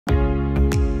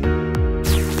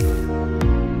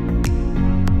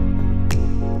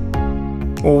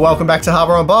Well, welcome back to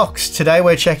Hardware Unboxed. Today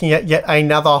we're checking out yet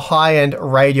another high-end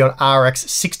Radeon RX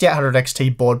 6800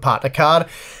 XT board partner card.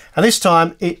 And this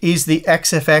time it is the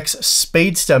XFX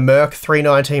Speedster Merc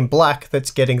 319 Black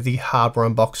that's getting the Hardware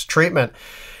Unboxed treatment.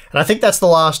 And I think that's the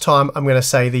last time I'm going to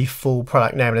say the full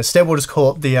product name. And instead we'll just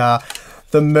call it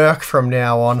the Merc from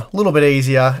now on. A little bit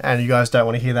easier, and you guys don't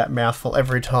want to hear that mouthful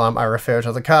every time I refer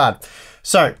to the card.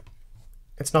 So,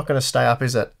 it's not going to stay up,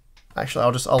 is it?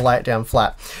 Actually, I'll lay it down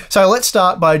flat. So let's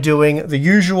start by doing the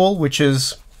usual, which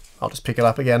is, I'll just pick it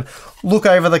up again. Look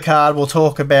over the card, we'll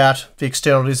talk about the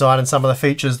external design and some of the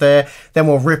features there. Then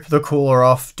we'll rip the cooler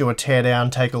off, do a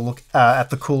teardown, take a look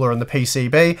at the cooler and the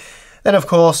PCB. Then of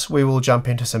course, we will jump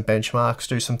into some benchmarks,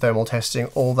 do some thermal testing,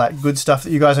 all that good stuff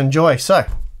that you guys enjoy. So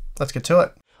let's get to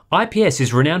it. IPS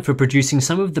is renowned for producing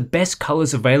some of the best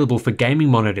colours available for gaming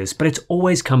monitors, but it's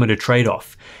always come at a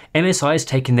trade-off. MSI has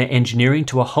taken their engineering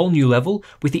to a whole new level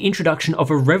with the introduction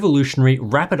of a revolutionary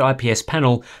rapid IPS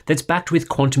panel that's backed with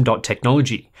quantum dot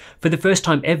technology. For the first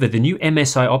time ever, the new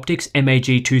MSI Optics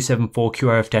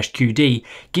MAG274QRF-QD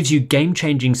gives you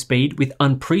game-changing speed with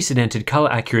unprecedented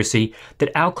colour accuracy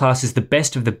that outclasses the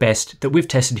best of the best that we've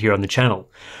tested here on the channel.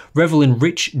 Revel in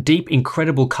rich, deep,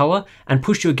 incredible colour and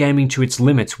push your gaming to its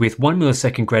limits with 1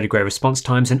 millisecond grey-to-grey response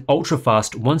times and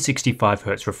ultra-fast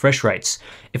 165Hz refresh rates.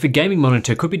 If a gaming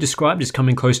monitor could be described as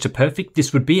coming close to perfect,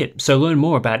 this would be it. So learn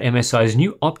more about MSI's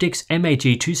new Optics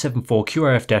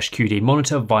MAG274QRF-QD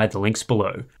monitor via the links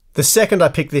below. The second I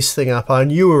picked this thing up, I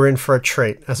knew we were in for a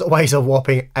treat, as it weighs a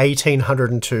whopping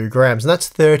 1,802 grams, and that's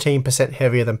 13%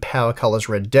 heavier than PowerColor's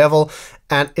Red Devil.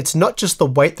 And it's not just the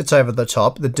weight that's over the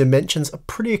top, the dimensions are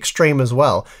pretty extreme as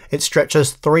well. It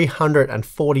stretches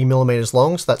 340 millimeters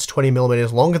long, so that's 20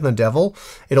 millimeters longer than Devil.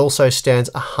 It also stands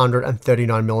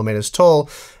 139 millimeters tall,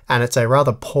 and it's a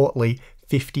rather portly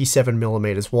 57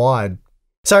 millimeters wide.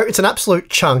 So it's an absolute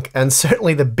chunk, and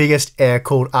certainly the biggest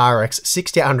air-cooled RX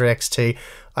 6800 XT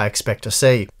I expect to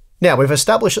see. Now, we've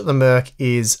established that the Merc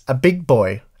is a big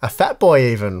boy, a fat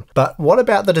boy even, but what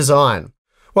about the design?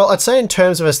 Well, I'd say in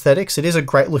terms of aesthetics, it is a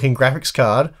great looking graphics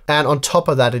card, and on top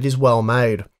of that, it is well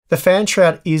made. The fan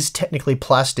shroud is technically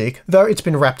plastic, though it's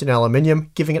been wrapped in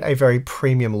aluminium, giving it a very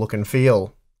premium look and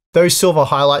feel. Those silver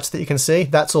highlights that you can see,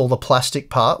 that's all the plastic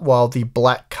part, while the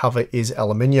black cover is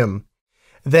aluminium.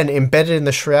 Then embedded in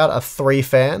the shroud are 3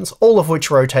 fans, all of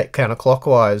which rotate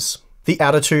counterclockwise. The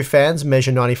outer 2 fans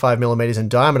measure 95mm in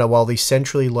diameter, while the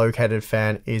centrally located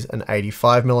fan is an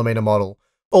 85mm model.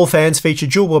 All fans feature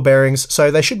dual ball bearings, so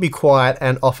they should be quiet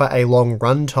and offer a long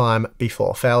run time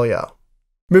before failure.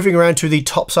 Moving around to the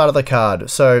top side of the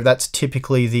card, so that's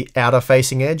typically the outer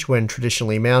facing edge when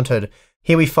traditionally mounted.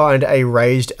 Here we find a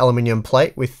raised aluminium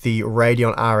plate with the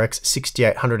Radeon RX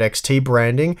 6800 XT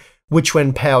branding, which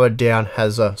when powered down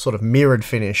has a sort of mirrored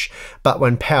finish, but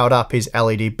when powered up is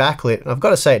LED backlit, and I've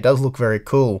got to say it does look very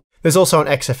cool. There's also an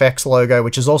XFX logo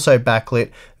which is also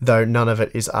backlit, though none of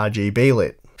it is RGB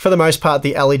lit. For the most part,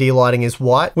 the LED lighting is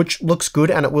white, which looks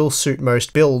good and it will suit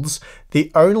most builds.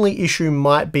 The only issue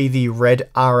might be the red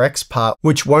RX part,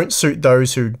 which won't suit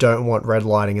those who don't want red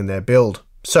lighting in their build.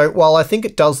 So while I think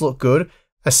it does look good,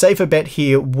 a safer bet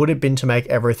here would have been to make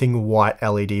everything white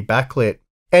LED backlit.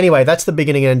 Anyway, that's the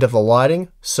beginning end of the lighting,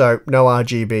 so no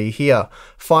RGB here.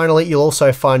 Finally, you'll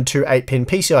also find 2 8-pin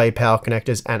PCIe power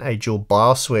connectors and a dual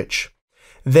BIOS switch.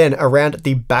 Then, around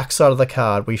the back side of the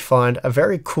card, we find a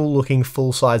very cool looking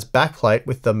full-size backplate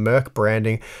with the Merc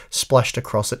branding splashed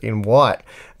across it in white.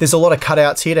 There's a lot of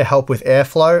cutouts here to help with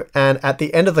airflow, and at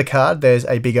the end of the card there's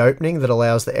a big opening that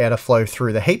allows the air to flow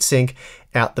through the heatsink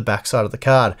out the back side of the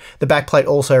card. The backplate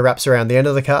also wraps around the end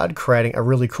of the card, creating a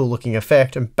really cool looking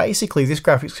effect, and basically this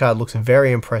graphics card looks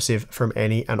very impressive from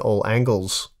any and all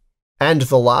angles. And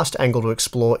the last angle to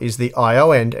explore is the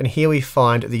I/O end, and here we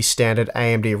find the standard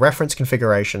AMD reference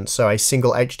configuration, so a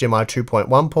single HDMI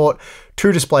 2.1 port, 2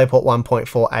 DisplayPort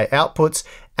 1.4a outputs,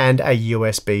 and a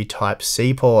USB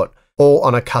Type-C port, all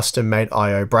on a custom-made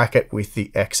I/O bracket with the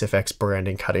XFX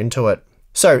branding cut into it.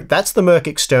 So that's the Merc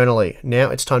externally. Now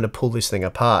it's time to pull this thing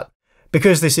apart.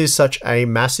 Because this is such a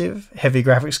massive, heavy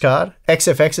graphics card,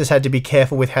 XFX has had to be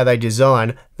careful with how they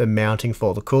design the mounting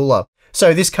for the cooler.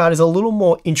 So this card is a little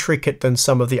more intricate than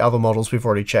some of the other models we've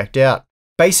already checked out.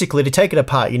 Basically, to take it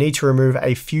apart, you need to remove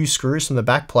a few screws from the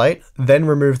backplate, then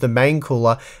remove the main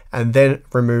cooler, and then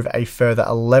remove a further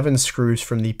 11 screws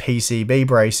from the PCB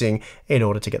bracing in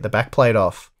order to get the backplate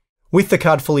off. With the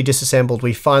card fully disassembled,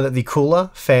 we find that the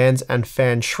cooler, fans, and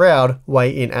fan shroud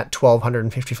weigh in at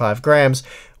 1,255 grams,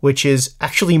 which is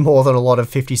actually more than a lot of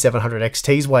 5700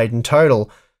 XTs weighed in total.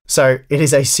 So it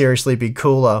is a seriously big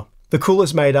cooler. The cooler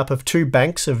is made up of 2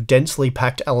 banks of densely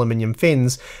packed aluminium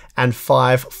fins and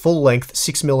 5 full-length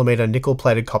 6mm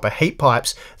nickel-plated copper heat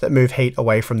pipes that move heat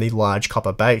away from the large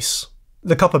copper base.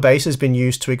 The copper base has been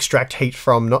used to extract heat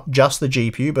from not just the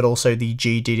GPU but also the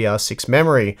GDDR6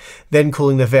 memory. Then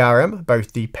cooling the VRM,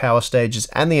 both the power stages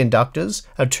and the inductors,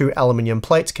 are 2 aluminium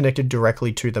plates connected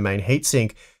directly to the main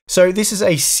heatsink. So this is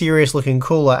a serious looking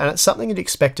cooler, and it's something you'd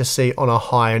expect to see on a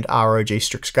high-end ROG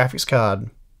Strix graphics card.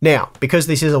 Now, because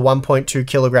this is a 1.2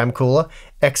 kilogram cooler,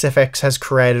 XFX has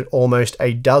created almost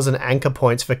a dozen anchor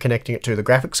points for connecting it to the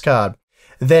graphics card.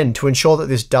 Then, to ensure that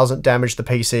this doesn't damage the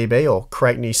PCB or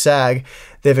create any sag,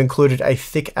 they've included a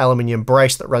thick aluminium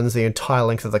brace that runs the entire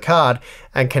length of the card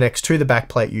and connects to the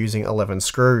backplate using 11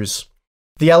 screws.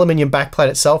 The aluminium backplate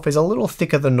itself is a little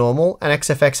thicker than normal, and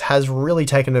XFX has really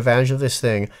taken advantage of this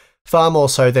thing, far more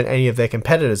so than any of their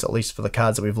competitors, at least for the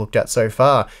cards that we've looked at so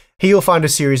far. Here you'll find a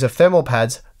series of thermal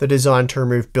pads that are designed to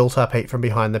remove built-up heat from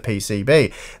behind the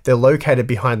PCB. They're located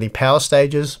behind the power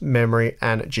stages, memory,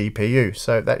 and GPU,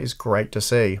 so that is great to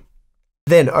see.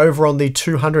 Then over on the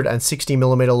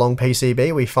 260mm long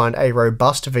PCB, we find a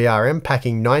robust VRM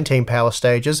packing 19 power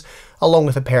stages, along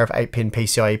with a pair of 8-pin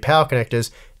PCIe power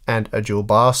connectors and a dual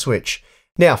BIOS switch.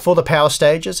 Now, for the power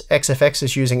stages, XFX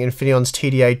is using Infineon's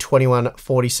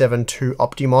TDA2147-2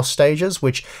 OptiMOS stages,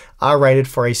 which are rated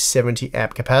for a 70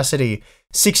 amp capacity,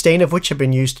 16 of which have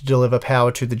been used to deliver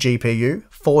power to the GPU,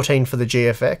 14 for the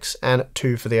GFX, and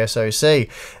 2 for the SoC.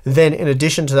 Then, in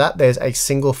addition to that, there's a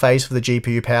single phase for the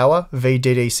GPU power,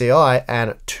 VDDCI,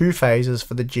 and 2 phases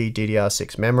for the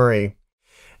GDDR6 memory.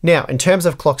 Now, in terms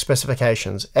of clock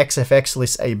specifications, XFX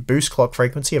lists a boost clock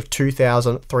frequency of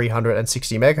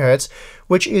 2360 MHz,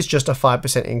 which is just a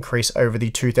 5% increase over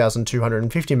the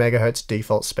 2250 MHz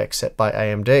default spec set by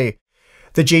AMD.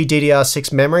 The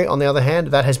GDDR6 memory, on the other hand,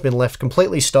 that has been left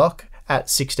completely stock at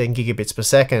 16 gigabits per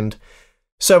second.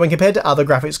 So when compared to other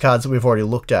graphics cards that we've already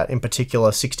looked at, in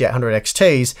particular 6800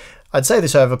 XTs, I'd say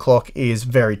this overclock is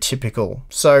very typical.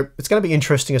 So it's going to be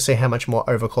interesting to see how much more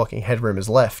overclocking headroom is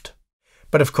left.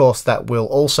 But of course, that will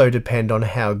also depend on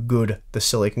how good the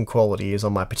silicon quality is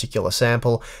on my particular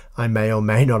sample. I may or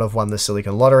may not have won the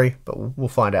silicon lottery, but we'll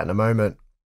find out in a moment.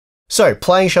 So,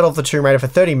 playing Shadow of the Tomb Raider for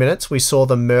 30 minutes, we saw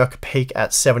the Merc peak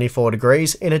at 74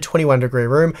 degrees in a 21 degree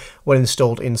room when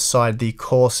installed inside the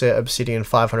Corsair Obsidian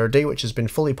 500D, which has been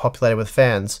fully populated with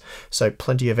fans, so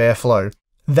plenty of airflow.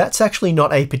 That's actually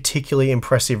not a particularly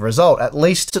impressive result, at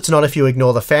least it's not if you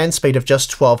ignore the fan speed of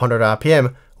just 1200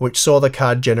 RPM, which saw the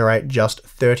card generate just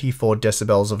 34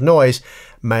 decibels of noise,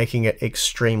 making it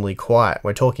extremely quiet.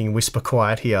 We're talking whisper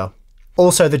quiet here.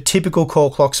 Also, the typical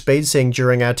core clock speed seen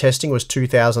during our testing was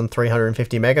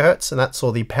 2350 MHz, and that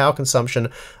saw the power consumption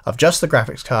of just the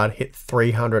graphics card hit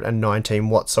 319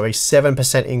 watts, so a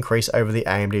 7% increase over the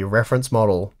AMD reference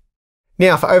model.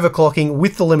 Now, for overclocking,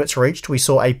 with the limits reached, we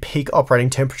saw a peak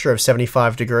operating temperature of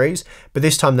 75 degrees, but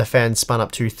this time the fans spun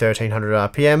up to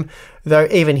 1300 RPM, though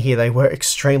even here they were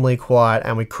extremely quiet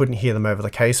and we couldn't hear them over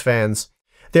the case fans.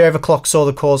 The overclock saw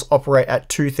the cores operate at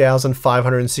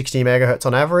 2560 MHz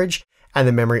on average, and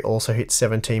the memory also hit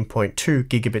 17.2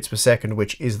 gigabits per second,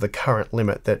 which is the current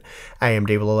limit that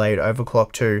AMD will allow you to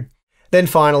overclock to. Then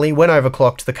finally, when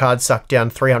overclocked, the card sucked down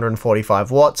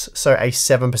 345 watts, so a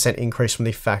 7% increase from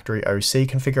the factory OC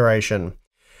configuration.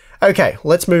 Okay,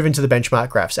 let's move into the benchmark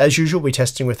graphs. As usual, we're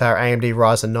testing with our AMD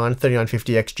Ryzen 9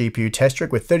 3950X GPU test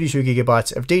rig with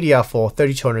 32GB of DDR4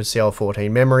 3200CL14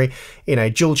 memory in a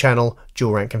dual channel,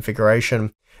 dual rank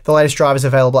configuration. The latest drivers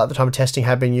available at the time of testing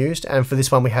have been used, and for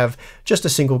this one we have just a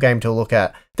single game to look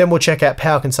at. Then we'll check out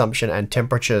power consumption and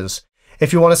temperatures.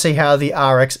 If you want to see how the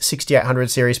RX 6800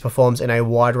 series performs in a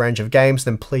wide range of games,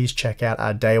 then please check out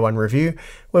our day one review,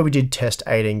 where we did test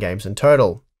 18 games in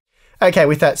total. Okay,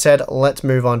 with that said, let's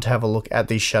move on to have a look at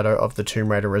the Shadow of the Tomb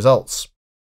Raider results.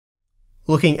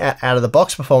 Looking at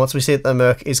out-of-the-box performance, we see that the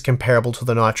Merc is comparable to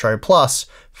the Nitro Plus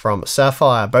from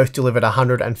Sapphire, both delivered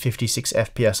 156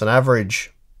 FPS on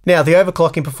average. Now, the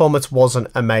overclocking performance wasn't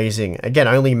amazing, again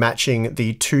only matching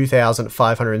the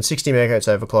 2560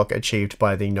 MHz overclock achieved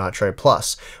by the Nitro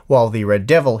Plus, while the Red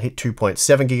Devil hit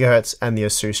 2.7 GHz and the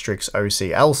Asus Strix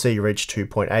OC-LC reached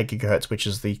 2.8 GHz, which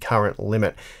is the current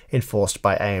limit enforced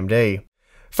by AMD.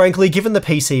 Frankly, given the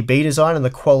PCB design and the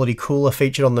quality cooler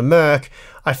featured on the Merc,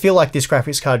 I feel like this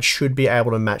graphics card should be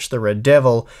able to match the Red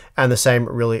Devil, and the same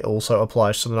really also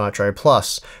applies to the Nitro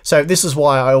Plus. So this is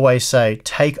why I always say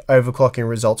take overclocking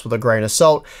results with a grain of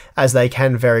salt, as they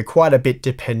can vary quite a bit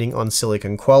depending on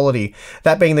silicon quality.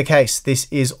 That being the case, this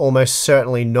is almost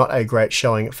certainly not a great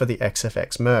showing for the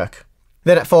XFX Merc.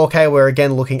 Then at 4K, we're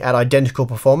again looking at identical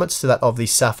performance to that of the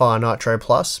Sapphire Nitro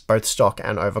Plus, both stock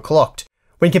and overclocked.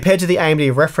 When compared to the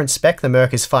AMD reference spec, the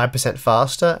Merc is 5%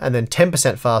 faster and then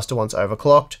 10% faster once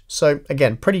overclocked. So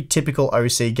again, pretty typical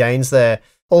OC gains there.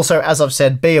 Also, as I've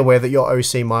said, be aware that your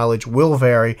OC mileage will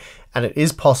vary, and it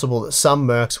is possible that some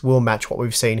Mercs will match what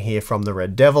we've seen here from the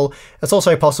Red Devil. It's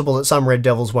also possible that some Red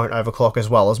Devils won't overclock as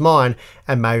well as mine,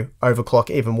 and may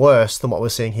overclock even worse than what we're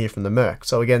seeing here from the Merc.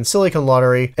 So again, Silicon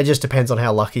Lottery, it just depends on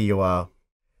how lucky you are.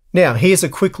 Now, here's a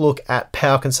quick look at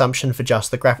power consumption for just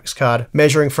the graphics card,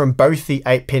 measuring from both the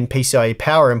 8-pin PCIe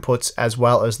power inputs as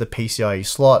well as the PCIe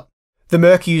slot. The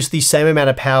Merc used the same amount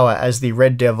of power as the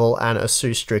Red Devil and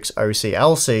Asus Strix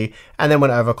OC-LC, and then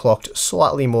when overclocked,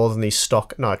 slightly more than the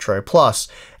stock Nitro Plus,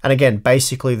 and again,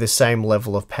 basically the same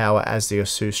level of power as the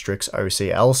Asus Strix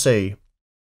OC-LC.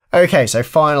 Okay, so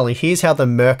finally, here's how the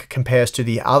Merc compares to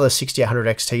the other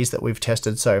 6800 XTs that we've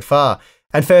tested so far.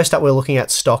 And first up, we're looking at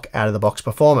stock out-of-the-box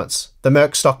performance. The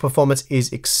Merc stock performance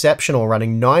is exceptional,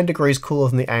 running 9 degrees cooler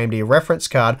than the AMD reference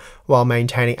card while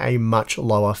maintaining a much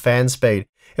lower fan speed.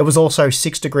 It was also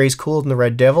 6 degrees cooler than the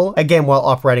Red Devil, again while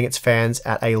operating its fans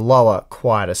at a lower,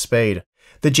 quieter speed.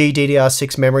 The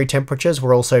GDDR6 memory temperatures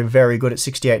were also very good at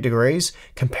 68 degrees,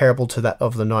 comparable to that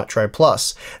of the Nitro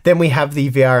Plus. Then we have the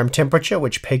VRM temperature,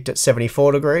 which peaked at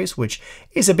 74 degrees, which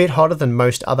is a bit hotter than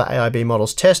most other AIB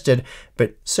models tested,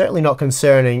 but certainly not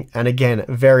concerning, and again,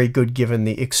 very good given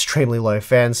the extremely low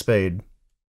fan speed.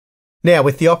 Now,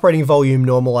 with the operating volume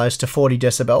normalized to 40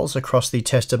 decibels across the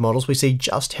tested models, we see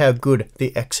just how good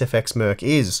the XFX Merc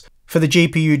is. For the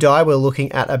GPU die, we're looking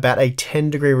at about a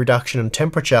 10-degree reduction in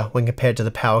temperature when compared to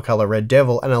the PowerColor Red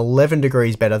Devil, and 11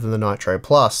 degrees better than the Nitro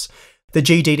Plus. The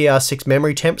GDDR6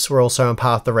 memory temps were also on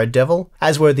par with the Red Devil,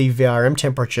 as were the VRM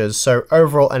temperatures, so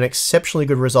overall an exceptionally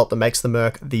good result that makes the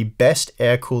Merc the best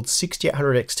air-cooled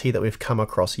 6800 XT that we've come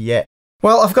across yet.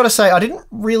 Well, I've got to say, I didn't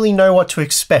really know what to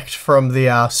expect from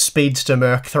the Speedster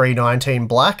Merc 319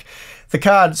 Black. The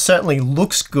card certainly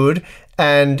looks good,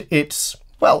 and it's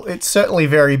certainly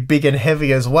very big and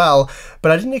heavy as well,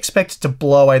 but I didn't expect it to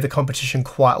blow away the competition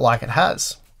quite like it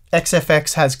has.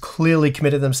 XFX has clearly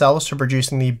committed themselves to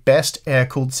producing the best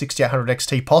air-cooled 6800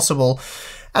 XT possible,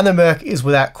 and the Merc is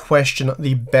without question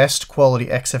the best quality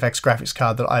XFX graphics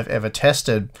card that I've ever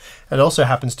tested. It also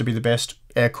happens to be the best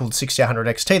air-cooled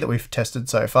 6800 XT that we've tested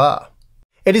so far.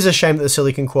 It is a shame that the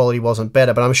silicon quality wasn't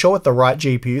better, but I'm sure with the right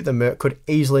GPU, the Merc could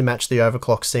easily match the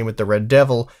overclock seen with the Red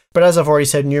Devil. But as I've already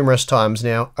said numerous times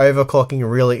now, overclocking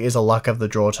really is a luck of the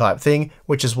draw type thing,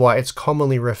 which is why it's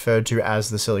commonly referred to as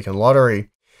the Silicon Lottery.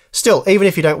 Still, even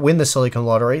if you don't win the Silicon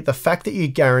Lottery, the fact that you're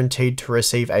guaranteed to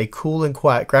receive a cool and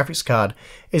quiet graphics card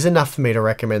is enough for me to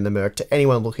recommend the Merc to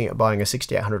anyone looking at buying a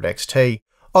 6800 XT.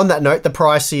 On that note, the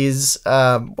price is,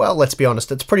 well, let's be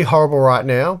honest, it's pretty horrible right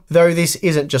now, though this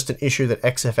isn't just an issue that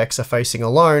XFX are facing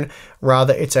alone,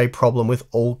 rather it's a problem with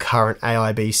all current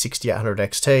AIB 6800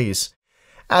 XTs.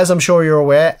 As I'm sure you're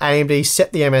aware, AMD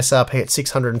set the MSRP at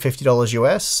 $650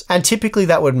 US, and typically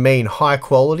that would mean high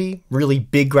quality, really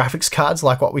big graphics cards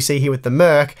like what we see here with the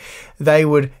Merc. They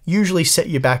would usually set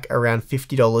you back around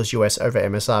 $50 US over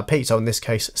MSRP, so in this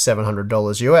case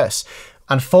 $700 US.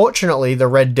 Unfortunately, the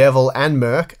Red Devil and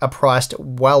Merc are priced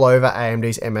well over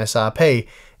AMD's MSRP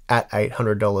at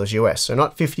 $800 US. So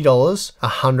not $50,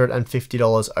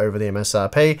 $150 over the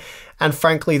MSRP. And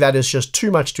frankly, that is just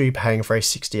too much to be paying for a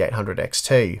 6800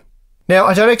 XT. Now,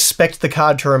 I don't expect the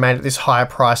card to remain at this higher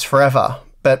price forever,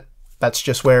 but that's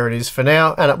just where it is for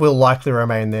now, and it will likely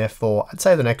remain there for, I'd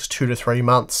say, the next 2 to 3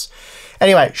 months.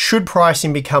 Anyway, should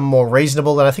pricing become more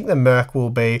reasonable, then I think the Merc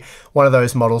will be one of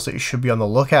those models that you should be on the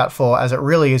lookout for, as it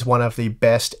really is one of the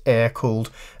best air-cooled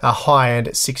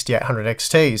high-end 6800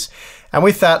 XTs. And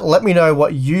with that, let me know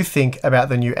what you think about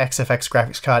the new XFX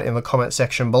graphics card in the comment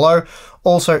section below.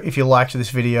 Also, if you liked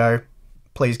this video,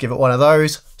 please give it one of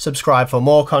those. Subscribe for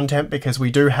more content, because we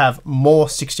do have more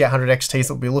 6800 XTs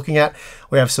that we'll be looking at.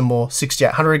 We have some more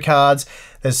 6800 cards.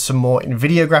 There's some more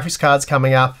NVIDIA graphics cards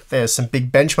coming up. There's some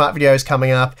big benchmark videos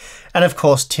coming up. And of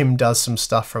course, Tim does some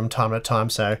stuff from time to time.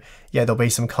 So yeah, there'll be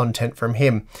some content from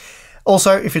him.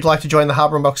 Also, if you'd like to join the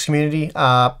Hardware Unboxed community,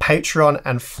 Patreon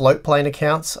and Floatplane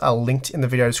accounts are linked in the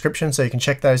video description, so you can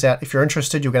check those out. If you're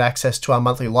interested, you'll get access to our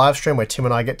monthly live stream where Tim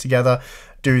and I get together,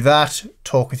 do that,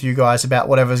 talk with you guys about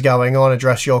whatever's going on,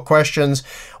 address your questions.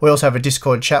 We also have a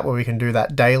Discord chat where we can do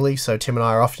that daily, so Tim and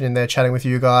I are often in there chatting with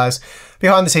you guys.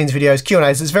 Behind the scenes videos,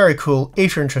 Q&As, it's very cool.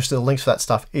 If you're interested, the links for that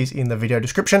stuff is in the video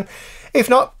description. If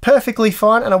not, perfectly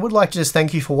fine, and I would like to just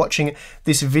thank you for watching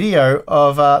this video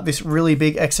of this really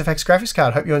big XFX graphics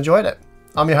card. Hope you enjoyed it.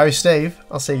 I'm your host, Steve.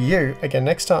 I'll see you again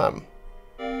next time.